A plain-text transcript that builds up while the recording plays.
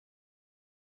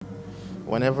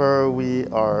Whenever we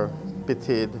are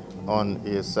pitted on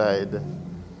a side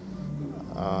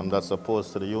that's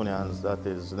opposed to the unions, that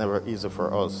is never easy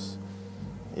for us.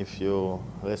 If you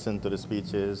listen to the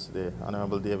speeches, the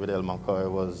Honorable David L. McCoy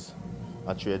was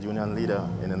a trade union leader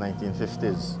in the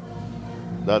 1950s.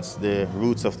 That's the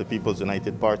roots of the People's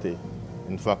United Party.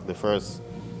 In fact, the first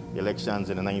elections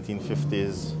in the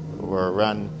 1950s were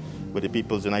run with the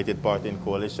People's United Party in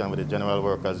coalition with the General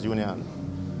Workers Union.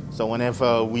 So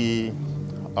whenever we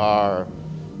are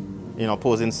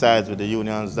opposing sides with the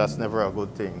unions, that's never a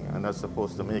good thing, and that's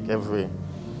supposed to make every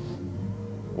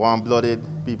warm-blooded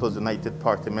People's United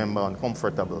Party member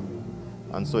uncomfortable.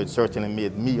 And so it certainly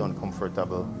made me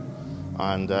uncomfortable,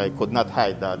 and I could not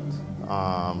hide that.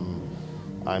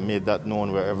 I made that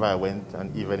known wherever I went,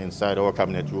 and even inside our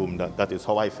cabinet room, that is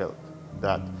how I felt.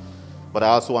 But I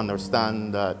also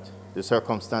understand that the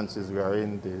circumstances we are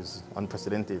in is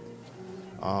unprecedented.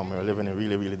 We're living in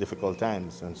really, really difficult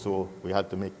times, and so we had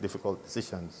to make difficult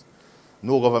decisions.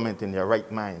 No government in their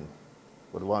right mind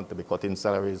would want to be cutting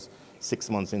salaries 6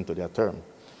 months into their term.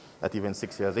 Not even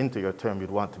 6 years into your term,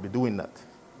 you'd want to be doing that.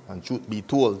 And truth be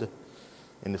told,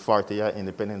 in the 40-year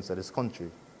independence of this country,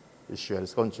 history of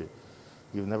this country,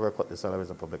 you've never cut the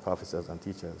salaries of public officers and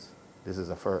teachers. This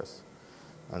is a first.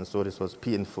 And so this was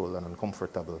painful and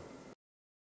uncomfortable.